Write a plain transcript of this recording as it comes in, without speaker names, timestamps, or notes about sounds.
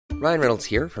Ryan Reynolds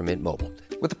here from Mint Mobile.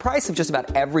 With the price of just about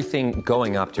everything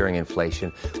going up during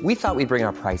inflation, we thought we'd bring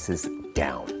our prices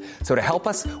down. So to help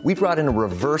us, we brought in a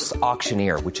reverse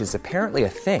auctioneer, which is apparently a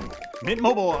thing. Mint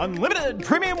Mobile Unlimited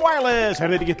Premium Wireless. How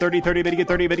to get 30, 30, bit to get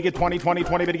 30, bit to get 20, 20,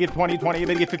 20, bit to get 20, 20,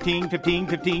 bit to get 15, 15,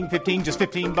 15, 15, just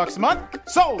 $15 a month?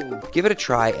 Sold! Give it a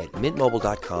try at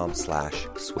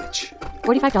mintmobile.com/switch.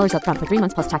 $45 up front for 3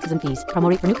 months plus taxes and fees. Promo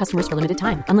rate for new customers for limited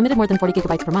time. Unlimited more than 40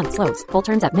 gigabytes per month. Slows full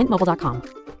terms at mintmobile.com.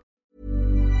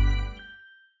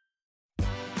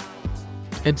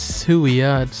 It's who we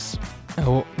are. It's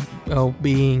our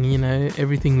being, you know.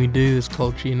 Everything we do is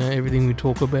culture, you know. Everything we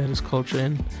talk about is culture.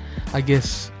 And I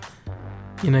guess,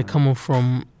 you know, coming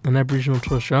from an Aboriginal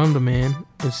Torres Strait Islander man,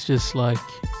 it's just like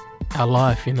our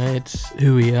life, you know. It's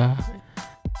who we are.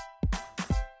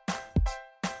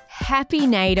 Happy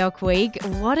NAIDOC Week.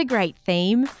 What a great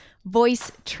theme.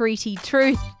 Voice, treaty,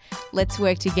 truth. Let's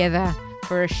work together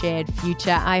for a shared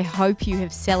future. I hope you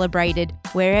have celebrated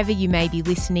wherever you may be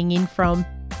listening in from.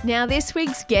 Now, this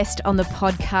week's guest on the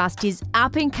podcast is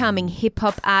up-and-coming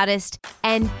hip-hop artist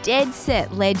and dead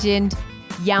set legend,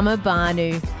 Yama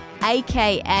Banu,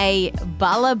 aka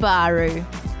Bullabaru.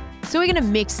 So we're going to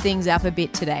mix things up a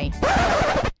bit today.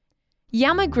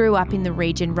 Yama grew up in the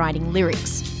region writing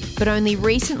lyrics, but only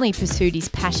recently pursued his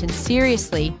passion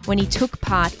seriously when he took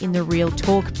part in the Real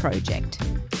Talk project.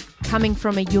 Coming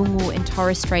from a Yolngu and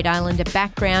Torres Strait Islander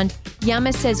background,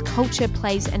 Yama says culture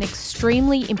plays an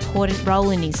extremely important role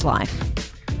in his life.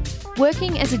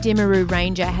 Working as a Dimaroo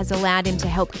ranger has allowed him to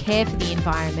help care for the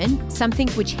environment, something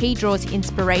which he draws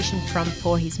inspiration from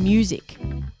for his music.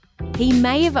 He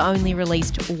may have only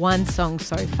released one song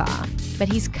so far, but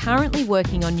he's currently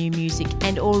working on new music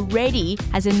and already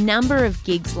has a number of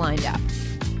gigs lined up.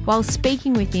 While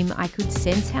speaking with him, I could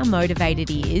sense how motivated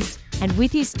he is, and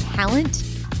with his talent,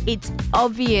 it's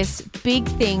obvious big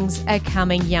things are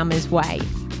coming Yama's way.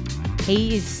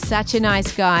 He is such a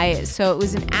nice guy, so it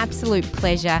was an absolute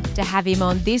pleasure to have him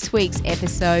on this week's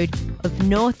episode of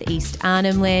Northeast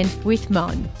Arnhem Land with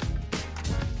Mon.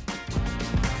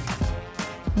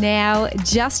 Now,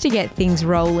 just to get things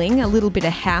rolling, a little bit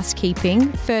of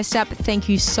housekeeping. First up, thank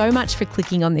you so much for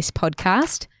clicking on this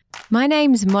podcast. My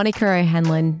name's Monica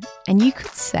O'Hanlon, and you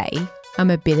could say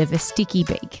I'm a bit of a sticky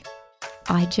beak.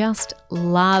 I just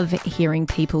love hearing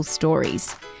people's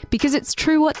stories because it's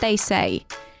true what they say.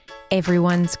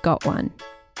 Everyone's got one.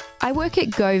 I work at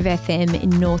Gove FM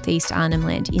in Northeast Arnhem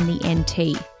Land in the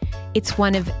NT. It's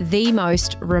one of the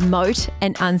most remote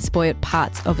and unspoilt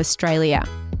parts of Australia.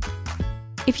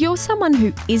 If you're someone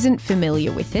who isn't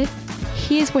familiar with it,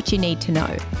 here's what you need to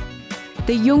know.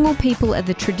 The Yolngu people are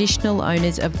the traditional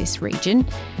owners of this region.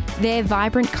 Their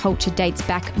vibrant culture dates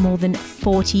back more than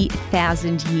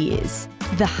 40,000 years.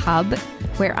 The hub,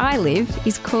 where I live,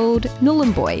 is called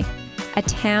Nhulunbuy, a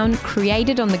town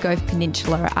created on the Gove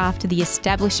Peninsula after the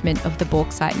establishment of the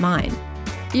bauxite mine.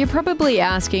 You're probably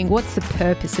asking, what's the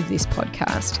purpose of this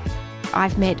podcast?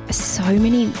 I've met so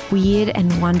many weird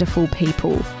and wonderful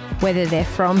people, whether they're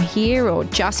from here or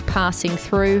just passing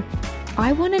through.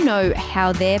 I want to know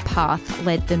how their path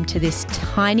led them to this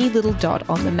tiny little dot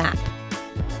on the map.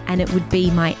 And it would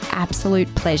be my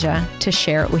absolute pleasure to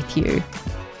share it with you.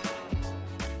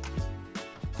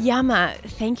 Yama,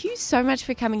 thank you so much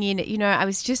for coming in. You know, I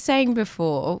was just saying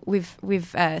before, we've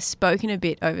spoken a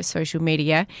bit over social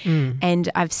media and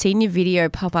I've seen your video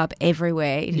pop up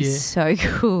everywhere. It is so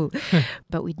cool.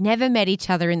 But we'd never met each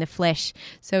other in the flesh.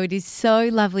 So it is so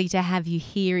lovely to have you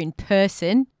here in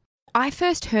person. I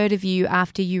first heard of you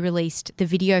after you released the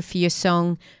video for your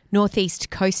song Northeast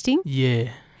Coasting.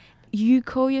 Yeah. You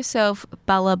call yourself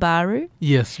Bullabaru?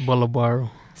 Yes,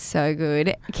 Bullabaru. So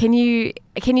good. Can you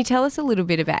tell us a little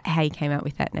bit about how you came up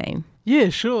with that name? Yeah,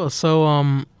 sure.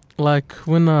 So, like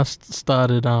when I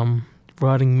started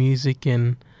writing music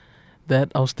and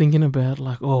that, I was thinking about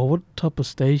like, oh, what type of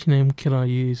stage name can I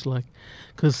use? Like,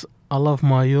 because I love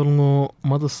my Yolngu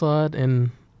mother side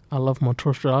and I love my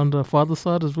Torres Strait Islander father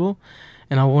side as well,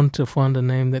 and I want to find a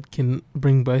name that can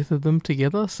bring both of them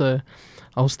together. So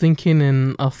I was thinking,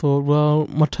 and I thought, well,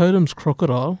 my totem's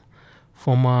crocodile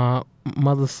for my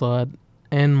mother's side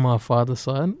and my father's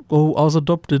side. Well, I was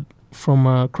adopted from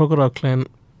a crocodile clan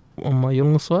on my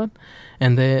Yolngu side,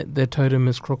 and their totem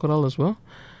is crocodile as well.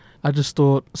 I just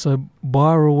thought, so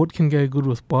Byra, what can go good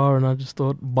with Byra? And I just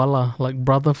thought Bala, like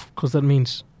brother, because that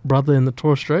means brother in the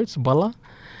Torres Straits, Bala.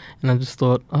 And I just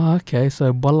thought, oh, okay,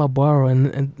 so Bullabaru.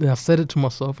 And I said it to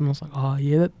myself, and I was like, oh,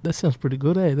 yeah, that sounds pretty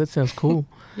good, eh? That sounds cool.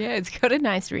 Yeah, it's got a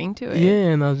nice ring to it. Yeah,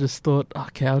 and I just thought,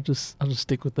 okay, I'll just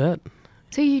stick with that.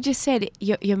 So you just said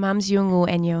your mum's Yolngu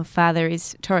and your father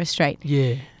is Torres Strait.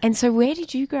 Yeah. And so where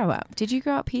did you grow up? Did you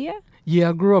grow up here? Yeah,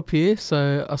 I grew up here,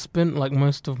 so I spent like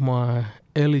most of my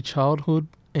early childhood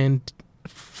and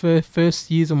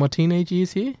first years of my teenage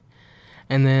years here.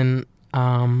 And then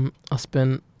I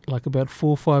spent like about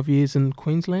 4 or 5 years in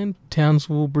Queensland,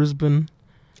 Townsville, Brisbane.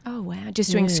 Oh, wow.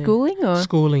 Just doing schooling or?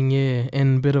 Schooling, yeah,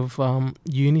 and a bit of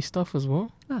uni stuff as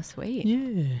well. Oh, sweet.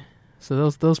 Yeah. So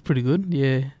that was pretty good,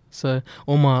 yeah. So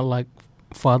all my like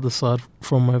father's side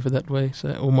from over that way,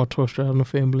 so all my Torres Strait Islander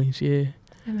families, yeah.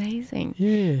 Amazing.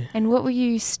 Yeah. And what were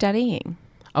you studying?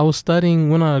 I was studying,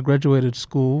 when I graduated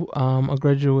school, I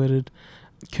graduated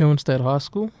Kerwin State High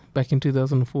School back in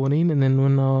 2014, and then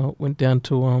when I went down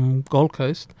to Gold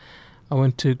Coast, I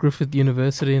went to Griffith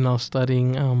University and I was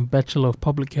studying Bachelor of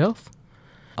Public Health.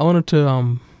 I wanted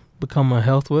to become a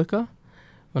health worker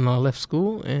when I left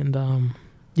school, and I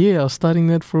was studying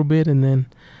that for a bit, and then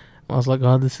I was like,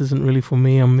 oh, this isn't really for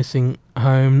me. I'm missing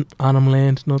home, Arnhem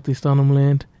Land, Northeast Arnhem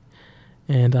Land,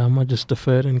 and I just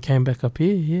deferred and came back up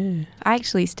here, yeah. I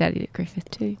actually studied at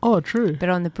Griffith too. Oh, true. But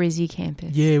on the Brizzy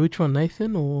campus. Yeah, which one,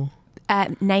 Nathan or...?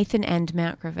 Nathan and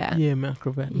Mount Gravatt. Yeah, Mount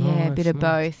Gravatt. Yeah, a bit of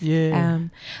both. Yeah.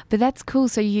 But that's cool.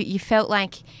 So you felt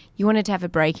like you wanted to have a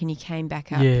break and you came back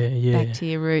up. Yeah. Back to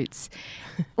your roots.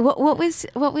 What was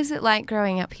it like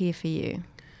growing up here for you?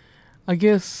 I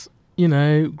guess,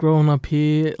 growing up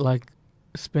here, like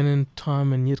spending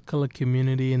time in Yirrkala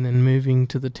community and then moving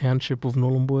to the township of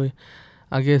Nhulunbuy,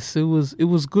 I guess it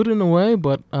was good in a way,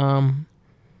 but I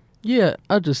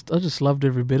just loved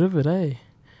every bit of it, eh?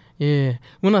 Yeah,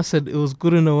 when I said it was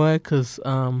good in a way, because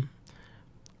I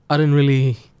didn't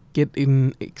really get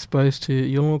exposed to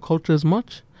Yolngu culture as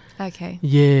much. Okay.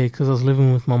 Yeah, because I was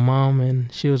living with my mum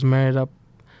and she was married up.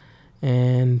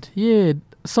 And yeah,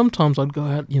 sometimes I'd go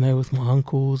out, with my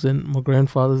uncles and my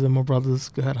grandfathers and my brothers,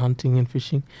 go out hunting and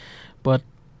fishing. But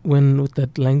with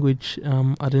that language,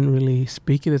 I didn't really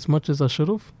speak it as much as I should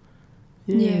have.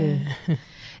 Yeah.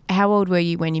 How old were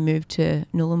you when you moved to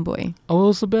Nhulunbuy? I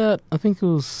was I think it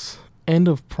was end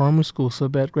of primary school, so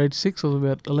about grade 6, I was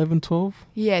about 11, 12.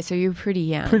 Yeah, so you were pretty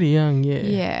young. Pretty young, yeah.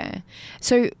 Yeah.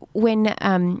 So when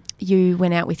you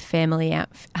went out with family out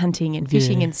hunting and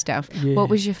fishing and stuff, what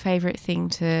was your favourite thing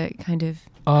to kind of...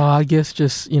 I guess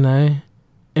just,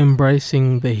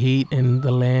 embracing the heat and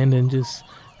the land and just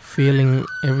feeling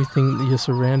everything, your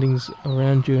surroundings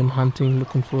around you, and hunting,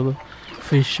 looking for the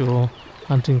fish or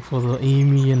hunting for the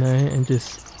emu, and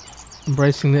just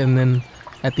embracing it, and then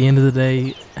at the end of the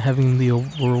day having the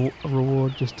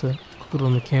reward just to cook it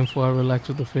on the campfire, relax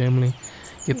with the family,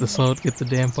 get the salt, get the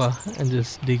damper, and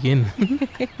just dig in.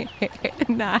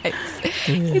 Nice.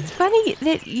 Yeah. It's funny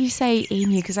that you say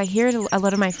emu, because I hear it a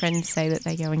lot of my friends say that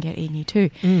they go and get emu too.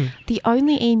 The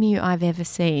only emu I've ever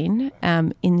seen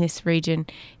in this region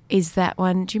is that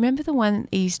one. Do you remember the one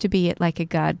that used to be at like a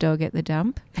guard dog at the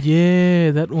dump? Yeah,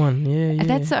 that one. Yeah.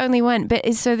 That's the only one.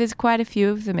 But so there's quite a few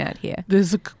of them out here.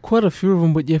 There's quite a few of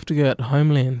them, but you have to go out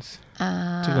homelands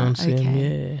to go and see them.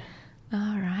 Yeah.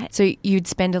 All right. So you'd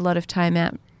spend a lot of time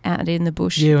out in the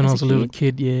bush. Yeah, when I was a little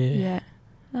kid. Yeah. Yeah.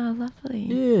 Oh, lovely.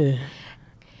 Yeah.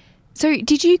 So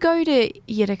did you go to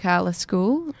Yirrkala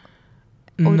school?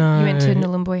 Or no. You went to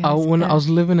Nhulunbuy High School? When I was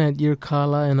living at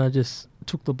Yirrkala, and I just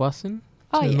took the bus in.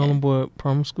 To Nhulunbuy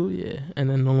Primary School, yeah, and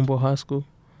then Nhulunbuy High School.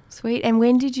 Sweet. And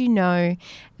when did you know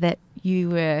that you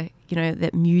were,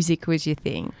 that music was your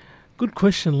thing? Good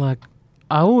question. Like,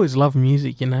 I always loved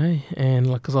music,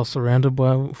 and like, because I was surrounded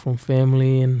from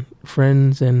family and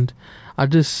friends, and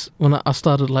when I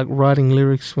started like writing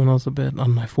lyrics when I was about,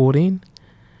 14,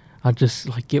 I just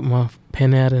like get my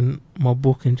pen out and my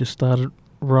book and just started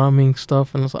rhyming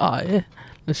stuff, and I was like, oh yeah,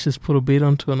 let's just put a beat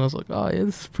onto it. And I was like, oh yeah,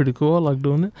 this is pretty cool, I like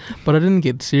doing it. But I didn't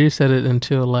get serious at it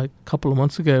until like a couple of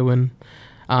months ago when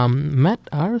Matt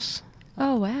Aris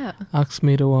asked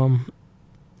me to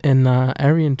and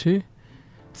Arian too,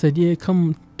 said, yeah,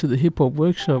 come to the hip hop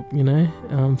workshop,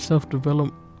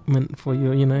 self-development for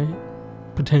your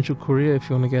potential career if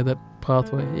you want to go that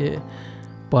pathway. Yeah,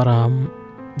 but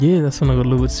yeah, that's when I got a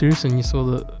little bit serious, and you saw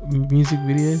the music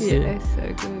videos. Yeah,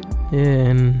 so good. Yeah,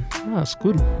 and it's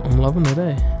good. I'm loving it,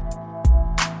 eh?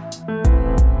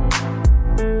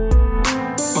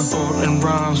 My thought and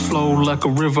rhymes flow like a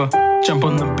river. Jump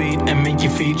on the beat and make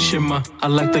your feet shimmer. I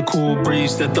like the cool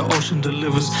breeze that the ocean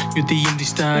delivers. You're the indie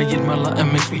style, yet my light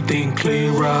makes me think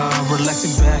clearer.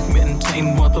 Relaxing back,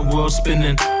 meditating while the world's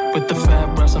spinning. With the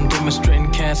fat brass, I'm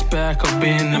demonstrating cast back of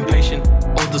being impatient.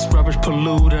 All this rubbish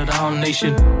polluted our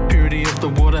nation. Purity of the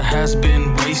water has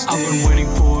been wasted. I've been waiting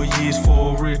for years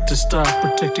for it to start.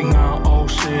 Protecting our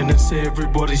ocean, it's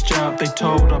everybody's job. They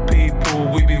told our people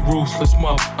we be ruthless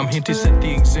mob. I'm here to set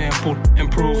the example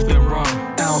and prove them wrong.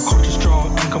 Our culture's strong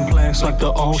and complex like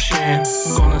the ocean.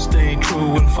 Gonna stay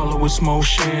true and follow its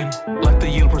motion. Like the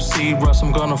yield proceed, Russ,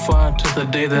 I'm gonna fight to the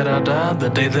day that I die, the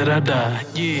day that I die.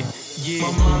 Yeah.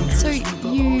 So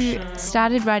you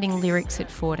started writing lyrics at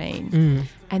 14,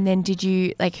 and then did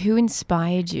you, like, who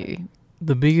inspired you?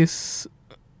 The biggest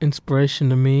inspiration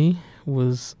to me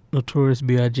was Notorious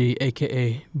B.I.G.,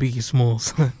 a.k.a. Biggie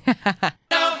Smalls.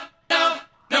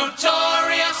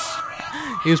 Notorious!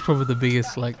 He was probably the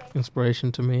biggest, like,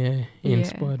 inspiration to me, yeah. He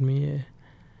inspired me, yeah.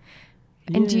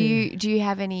 And do you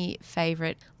have any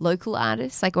favourite local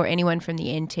artists, like, or anyone from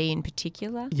the NT in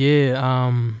particular?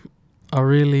 Yeah, I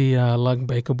really like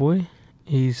Baker Boy.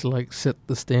 He's like set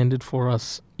the standard for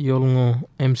us Yolngu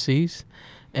MCs,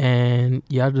 and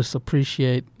I just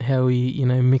appreciate how he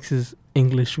mixes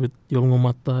English with Yolngu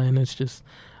Mata, and it's just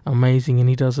amazing. And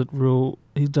he does it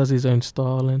he does his own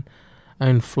style and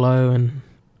own flow and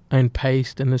own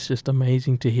pace, and it's just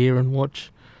amazing to hear and watch.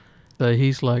 So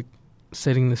he's like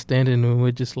setting the standard, and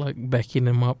we're just like backing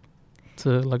him up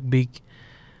to like big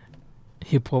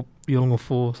hip hop Yolngu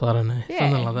Force, I don't know,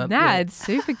 something like that. Nah, it's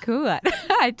super cool.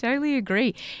 I totally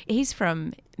agree. He's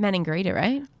from Maningrida,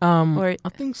 right? I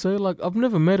think so. Like, I've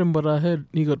never met him, but I heard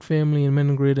he got family in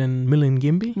Maningrida and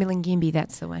Milingimbi. Milingimbi,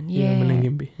 that's the one. Yeah,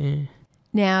 Milingimbi. Yeah.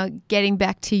 Now, getting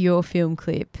back to your film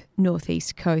clip,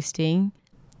 Northeast Coasting,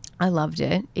 I loved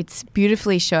it. It's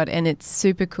beautifully shot and it's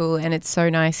super cool, and it's so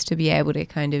nice to be able to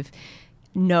kind of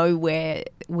know where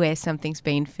something's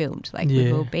been filmed. Like,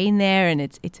 we've all been there, and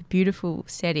it's a beautiful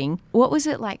setting. What was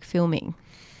it like filming?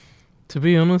 To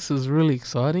be honest, it was really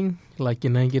exciting. Like,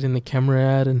 getting the camera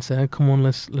out and saying, come on,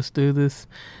 let's do this.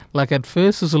 Like, at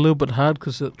first it was a little bit hard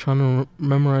because trying to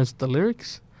memorize the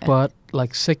lyrics. But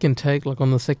like second take, like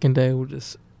on the second day, we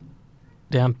just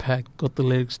down packed, got the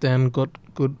lyrics down, got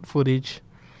good footage.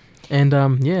 And I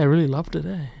really loved it,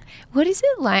 eh? What is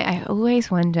it like? I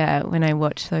always wonder when I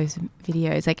watch those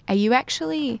videos, like, are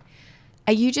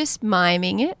you just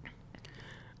miming it?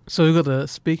 So we've got a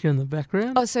speaker in the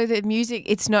background. Oh, so the music,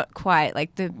 it's not quite,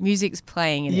 like, the music's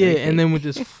playing and everything. And then we're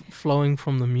just flowing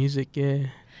from the music, yeah.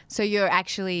 So you're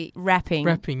actually rapping,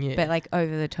 yeah. But like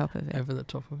over the top of it. Over the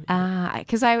top of it. Ah,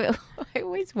 because I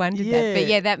always wondered that. But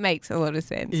yeah, that makes a lot of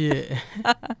sense. Yeah.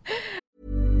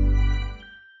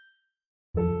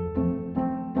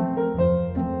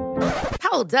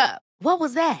 Hold up. What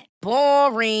was that?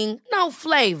 Boring. No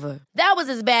flavor. That was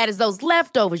as bad as those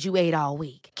leftovers you ate all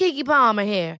week. Keke Palmer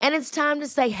here, and it's time to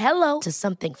say hello to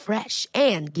something fresh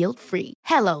and guilt-free.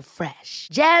 Hello Fresh.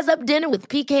 Jazz up dinner with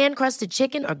pecan-crusted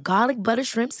chicken or garlic butter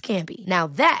shrimp scampi. Now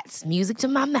that's music to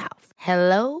my mouth.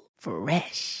 Hello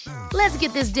Fresh. Let's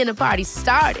get this dinner party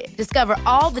started. Discover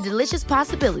all the delicious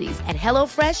possibilities at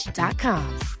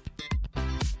HelloFresh.com.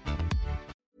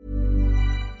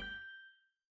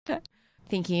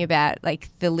 Thinking about like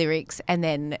the lyrics and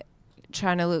then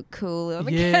trying to look cool on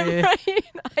the camera.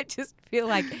 I just feel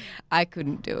like I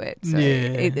couldn't do it. So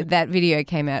that video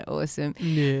came out awesome.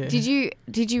 Yeah.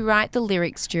 Did you write the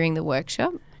lyrics during the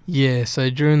workshop? Yeah, so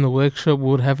during the workshop we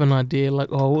would have an idea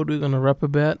like, what are we going to rap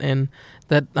about? And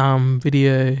that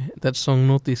video, that song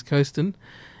Northeast Coastin',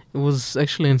 it was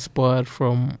actually inspired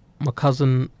from my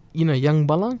cousin, Young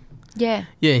Balang. Yeah.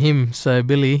 Yeah, him. So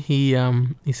Billy, he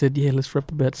said, let's rap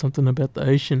about something about the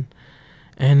ocean.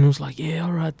 And it was like,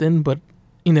 all right then, but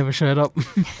he never showed up.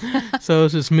 So it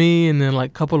was just me and then like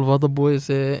a couple of other boys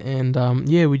there, and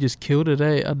we just killed it,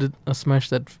 eh? I smashed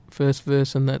that first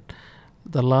verse and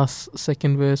the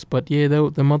second verse, but the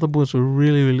other boys were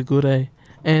really, really good, eh?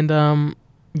 And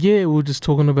we were just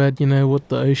talking about, what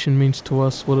the ocean means to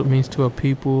us, what it means to our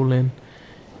people, and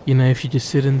if you're just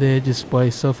sitting there just by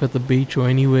yourself at the beach or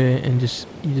anywhere and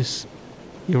you're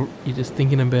just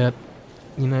thinking about,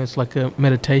 it's like a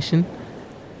meditation,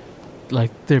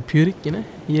 like therapeutic,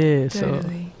 Yeah, totally. So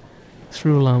it's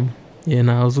real. It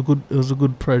was a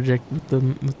good project with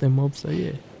the mob. So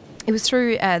yeah. It was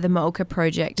through the Molka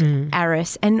project,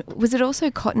 ARIS, and was it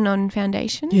also Cotton On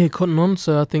Foundation? Yeah, Cotton On.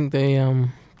 So I think they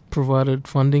provided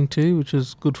funding too, which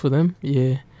was good for them.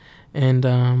 Yeah. And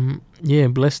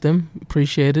bless them,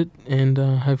 appreciate it, and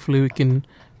hopefully we can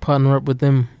partner up with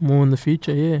them more in the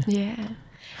future. Yeah.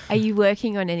 Are you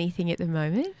working on anything at the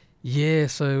moment? Yeah,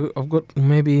 so I've got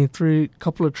maybe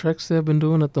couple of tracks that I've been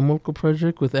doing at the Molka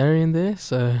project with Arian there.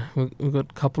 So we've got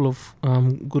a couple of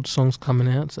good songs coming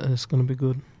out, so it's going to be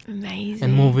good. Amazing.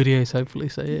 And more videos, hopefully.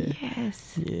 So, yeah.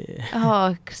 Yes. Yeah.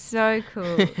 Oh, so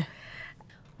cool.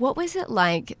 What was it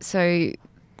like? So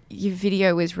your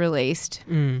video was released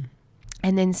Mm.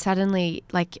 and then suddenly,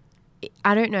 like,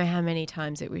 I don't know how many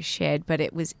times it was shared, but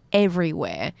it was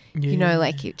everywhere. You know, Yeah.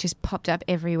 like it just popped up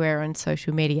everywhere on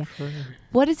social media. Forever.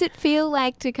 What does it feel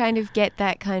like to kind of get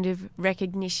that kind of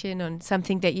recognition on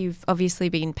something that you've obviously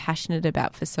been passionate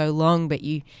about for so long, but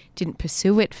you didn't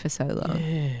pursue it for so long?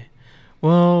 Yeah.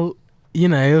 Well, you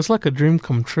know, it was like a dream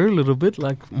come true a little bit,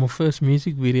 like my first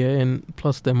music video and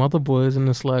plus them other boys, and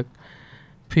it's like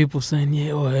people saying,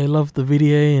 yeah, oh, I love the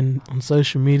video and on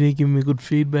social media, giving me good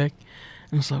feedback.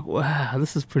 And it's like, wow,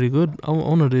 this is pretty good. I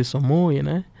want to do some more, you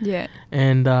know. Yeah.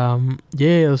 And,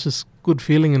 yeah, it was just good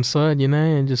feeling inside, you know,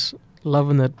 and just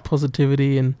loving that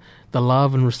positivity and the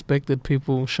love and respect that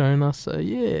people shown us. So,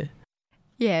 yeah.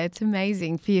 Yeah, it's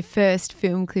amazing for your first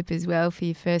film clip as well, for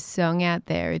your first song out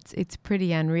there. It's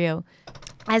pretty unreal.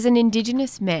 As an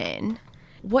Indigenous man,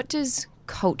 what does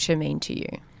culture mean to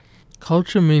you?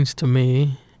 Culture means to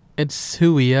me, it's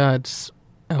who we are. It's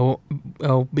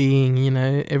our being, you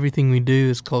know. Everything we do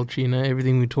is culture, you know.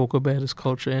 Everything we talk about is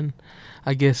culture. And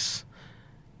I guess,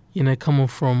 you know, coming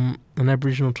from an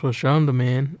Aboriginal Torres Strait Islander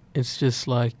man, it's just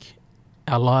like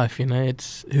our life, you know.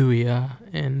 It's who we are.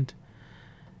 And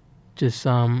just,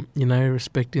 you know,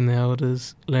 respecting the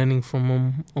elders, learning from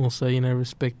them. Also, you know,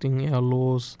 respecting our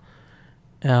laws,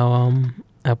 our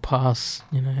past,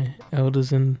 you know,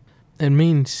 elders. And it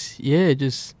means, yeah,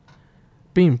 just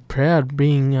being proud,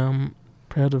 being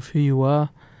proud of who you are,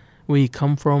 where you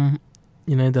come from,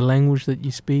 you know, the language that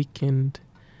you speak, and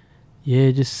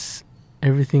yeah, just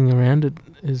everything around it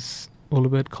is all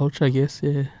about culture, I guess,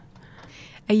 yeah.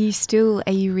 Are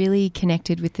you really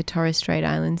connected with the Torres Strait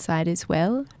Island side as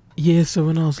well? Yeah, so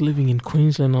when I was living in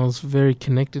Queensland, I was very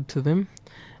connected to them.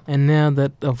 And now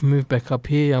that I've moved back up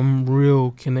here, I'm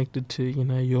real connected to, you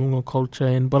know, Yolngu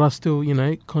culture. But I still, you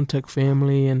know, contact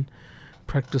family and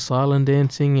practice island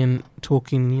dancing and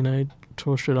talking, you know,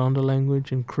 Torres Strait Islander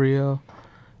language and Creole.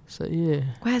 So, yeah.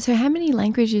 Wow, so how many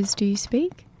languages do you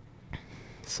speak?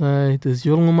 So there's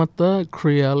Yolngu Mata,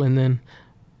 Creole, and then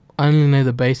I only know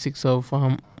the basics of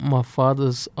my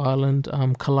father's island,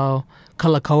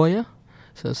 Kalakawaya.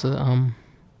 So it's a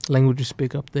language you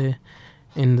speak up there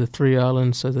in the 3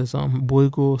 islands. So there's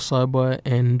Boigo, Saibai,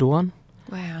 and Duan.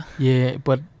 Wow. Yeah,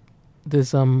 but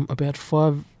there's about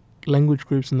 5 language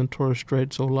groups in the Torres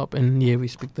Straits all up, and yeah, we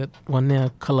speak that one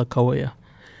now, Kalakawaya.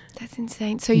 That's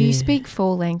insane. So you speak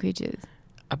 4 languages?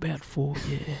 About 4,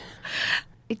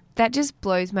 yeah. That just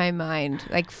blows my mind.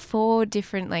 Like 4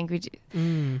 different languages.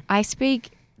 I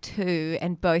speak 2,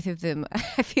 and both of them,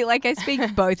 I feel like I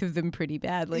speak both of them pretty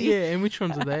badly. Yeah, and which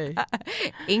ones are they?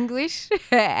 English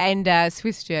and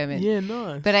Swiss German. Yeah,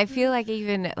 nice. But I feel like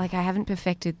even, like I haven't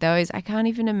perfected those. I can't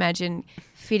even imagine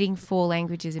fitting 4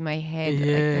 languages in my head. Yeah,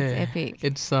 like, that's epic.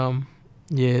 It's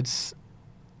yeah,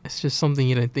 it's just something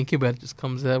you don't think about. It just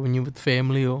comes out when you're with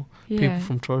family or people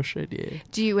from Torres Strait. Yeah.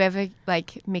 Do you ever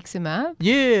like mix them up?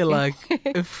 Yeah, like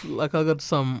if like I got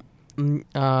some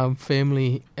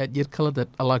family at Yirrkala that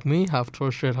are like me, half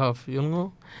Torres Strait, half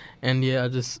Yolngu, and yeah, I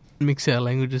just mix our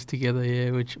languages together.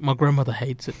 Yeah, which my grandmother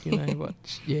hates it, you know,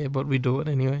 but yeah, but we do it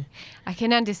anyway. I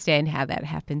can understand how that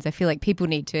happens. I feel like people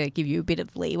need to give you a bit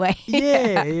of leeway.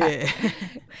 Yeah.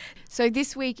 So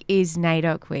this week is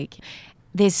NAIDOC week.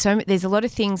 There's a lot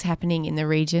of things happening in the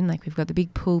region. Like we've got the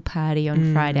big pool party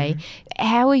on Friday.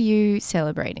 How are you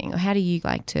celebrating, or how do you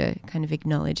like to kind of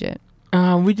acknowledge it?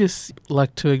 We just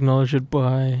like to acknowledge it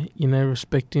by, you know,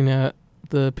 respecting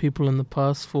the people in the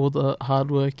past for the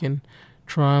hard work and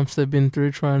triumphs they've been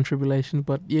through, trials and tribulations.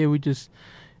 But yeah, we just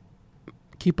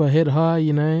keep our head high,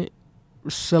 you know,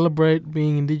 celebrate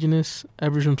being Indigenous,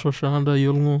 Aboriginal, Torres Strait Islander,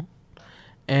 Yolngu,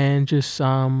 and just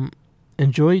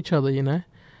enjoy each other, you know.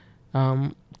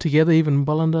 Together, even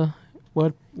Ballanda,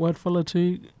 Whitefella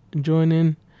too, join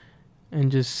in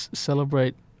and just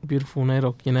celebrate beautiful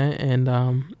NAIDOC, you know, and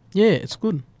yeah, it's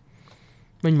good.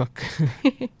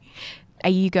 Are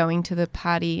you going to the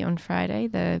party on Friday,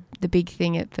 the big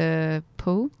thing at the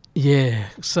pool? Yeah,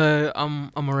 so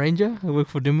I'm a ranger. I work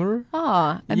for Dimmeru.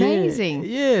 Oh, amazing.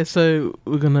 Yeah, so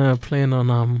we're going to plan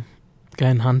on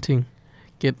going hunting,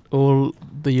 get all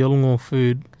the Yolngu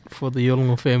food for the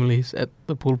Yolngu families at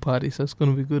the pool party, so it's going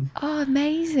to be good. Oh,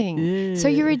 amazing. Yeah. So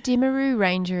you're a Dimmeru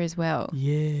ranger as well.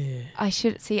 Yeah.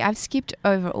 I've skipped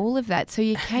over all of that. So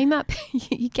you came up,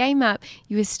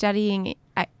 you were studying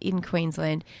in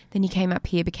Queensland, then you came up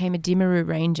here, became a Dimmeru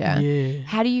ranger. Yeah.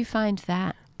 How do you find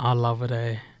that? I love it,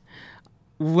 eh?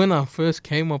 When I first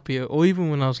came up here, or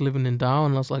even when I was living in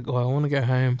Darwin, I was like, oh, I want to go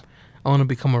home. I want to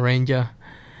become a ranger.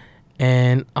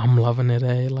 and I'm loving it,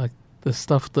 like the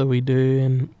stuff that we do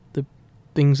and the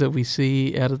things that we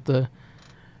see out at the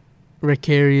rec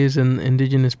areas and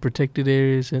Indigenous protected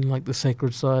areas and like the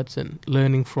sacred sites, and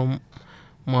learning from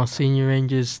my senior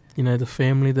rangers, the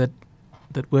family that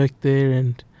work there,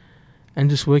 and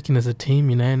just working as a team,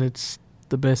 and it's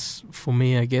the best for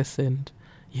me, I guess, and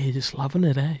just loving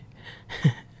it,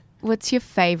 What's your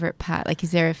favourite part? Like,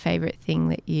 is there a favourite thing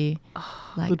that you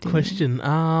like Good doing?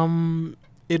 question.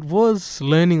 It was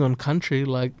learning on country,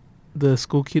 like the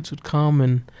school kids would come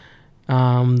and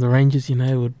the rangers,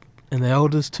 would, and the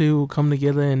elders too will come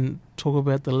together and talk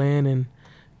about the land and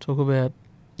talk about,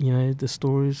 the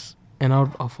stories. And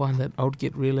I find that I would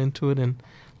get real into it and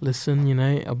listen,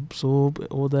 absorb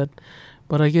all that.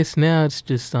 But I guess now it's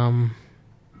just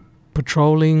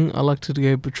patrolling. I like to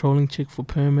go patrolling, check for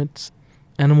permits.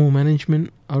 Animal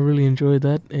management, I really enjoy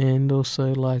that. And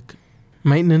also like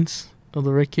maintenance of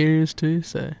the rec areas too.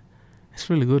 So it's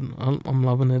really good. I'm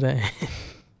loving it,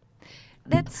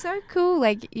 That's so cool.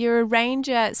 Like, you're a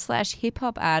ranger /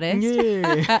 hip-hop artist.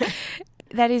 Yeah.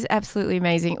 That is absolutely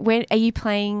amazing. When are you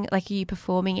playing, are you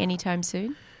performing anytime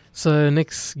soon? So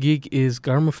next gig is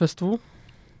Garma Festival.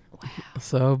 Wow.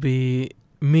 So it'll be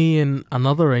me and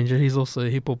another ranger. He's also a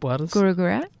hip-hop artist.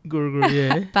 Gurugura? Guru,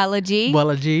 yeah. Balaji?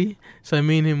 Balaji. So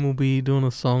me and him will be doing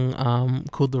a song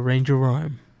called The Ranger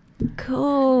Rhyme.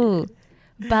 Cool.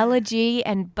 Balaji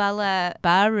and Bala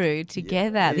Baru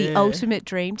together, the ultimate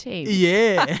dream team.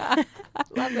 Yeah.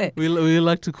 Love it. We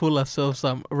like to call ourselves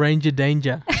Ranger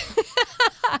Danger.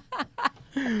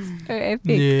 So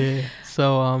epic. Yeah.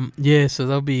 So so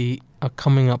that'll be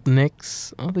coming up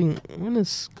next. I think when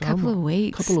is Couple of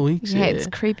weeks. Yeah, it's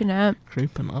creeping up.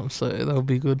 So that'll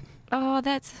be good. Oh,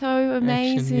 that's so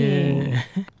amazing. Action,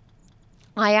 yeah.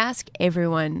 I ask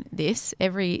everyone this,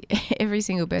 every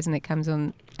single person that comes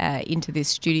on into this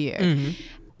studio. Mm-hmm.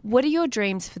 What are your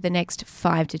dreams for the next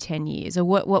 5 to 10 years, or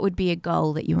what would be a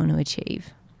goal that you want to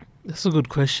achieve? That's a good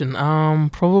question.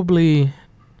 Probably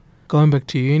going back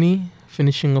to uni,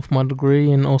 finishing off my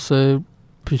degree, and also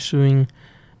doing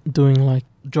like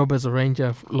job as a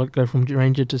ranger, like go from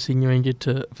ranger to senior ranger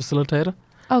to facilitator.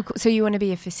 Oh, cool. So you want to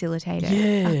be a facilitator?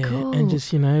 Yeah, oh, cool. And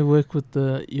just work with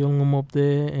the younger mob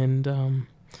there and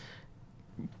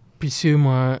pursue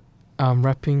my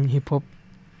rapping hip hop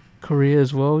career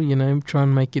as well. Try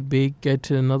and make it big. Go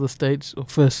to another states, or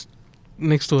first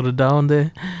next door to Darwin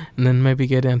there, and then maybe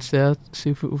go down south,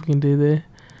 see what we can do there.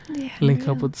 Yeah, Link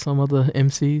up with some other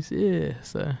MCs. Yeah,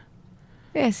 so.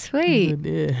 Yeah, sweet. Good,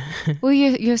 yeah. Well,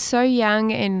 you're so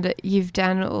young and you've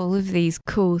done all of these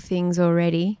cool things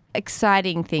already.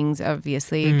 Exciting things,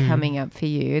 obviously, coming up for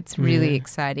you. It's really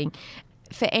exciting.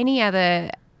 For any other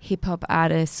hip-hop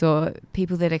artists or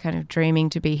people that are kind of dreaming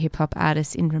to be hip-hop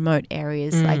artists in remote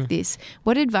areas like this,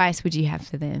 what advice would you have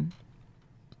for them?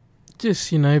 Just,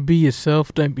 be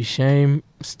yourself. Don't be ashamed.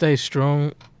 Stay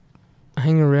strong.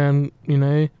 Hang around,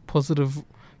 positive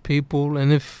people.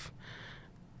 And if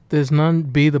there's none,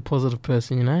 be the positive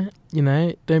person,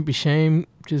 don't be ashamed.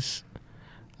 Just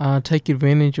take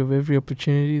advantage of every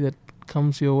opportunity that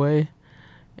comes your way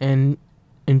and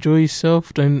enjoy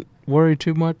yourself. Don't worry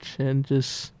too much and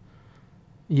just,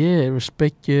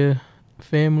 respect your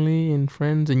family and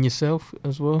friends and yourself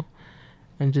as well.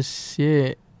 And just,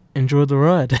 enjoy the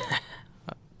ride.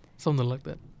 Something like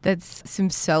that. That's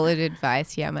some solid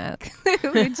advice, Yama.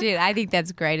 Legit. I think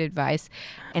that's great advice.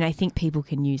 And I think people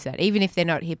can use that. Even if they're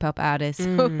not hip-hop artists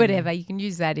or whatever, you can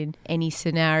use that in any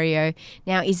scenario.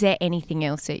 Now, is there anything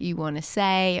else that you want to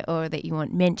say or that you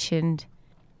want mentioned?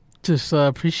 Just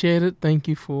appreciate it. Thank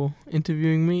you for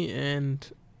interviewing me. And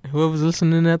whoever's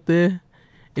listening out there,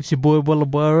 it's your boy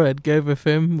Ballabara at Gove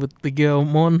FM with the girl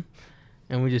Mon.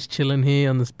 And we're just chilling here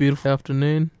on this beautiful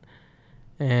afternoon.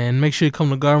 And make sure you come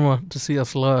to Garma to see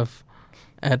us live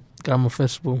at Garma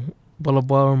Festival.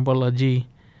 Balabar and Balaji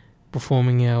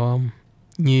performing our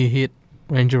new hit,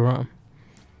 Ranger Rhyme.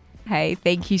 Hey,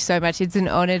 thank you so much. It's an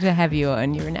honour to have you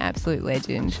on. You're an absolute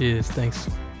legend. Cheers, thanks.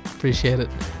 Appreciate it.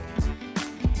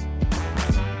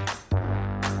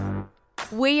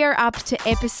 We are up to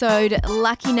episode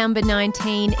lucky number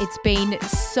 19. It's been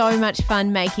so much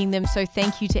fun making them, so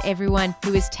thank you to everyone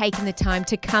who has taken the time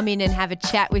to come in and have a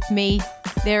chat with me.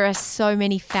 There are so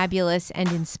many fabulous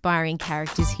and inspiring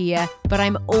characters here, but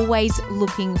I'm always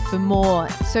looking for more.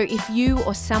 So if you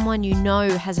or someone you know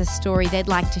has a story they'd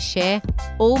like to share,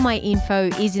 all my info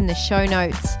is in the show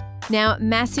notes. Now,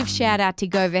 massive shout out to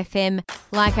Gove FM.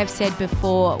 Like I've said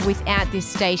before, without this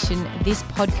station, this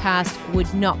podcast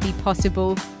would not be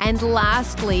possible. And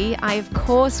lastly, I of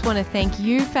course want to thank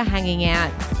you for hanging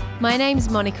out. My name's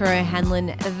Monica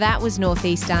O'Hanlon. That was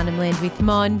Northeast Arnhem Land with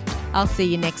Mon. I'll see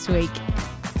you next week.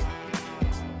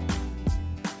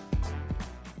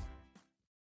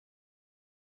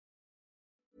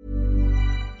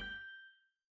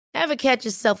 Ever catch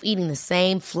yourself eating the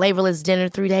same flavorless dinner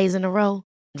 3 days in a row?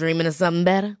 Dreaming of something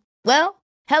better? Well,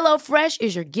 HelloFresh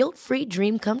is your guilt-free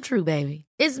dream come true, baby.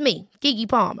 It's me, Keke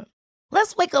Palmer.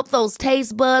 Let's wake up those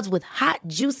taste buds with hot,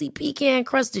 juicy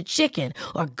pecan-crusted chicken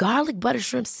or garlic butter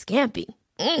shrimp scampi.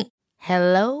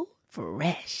 Hello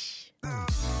Fresh.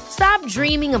 Stop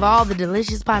dreaming of all the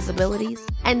delicious possibilities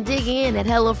and dig in at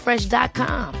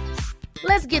HelloFresh.com.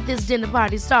 Let's get this dinner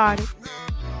party started.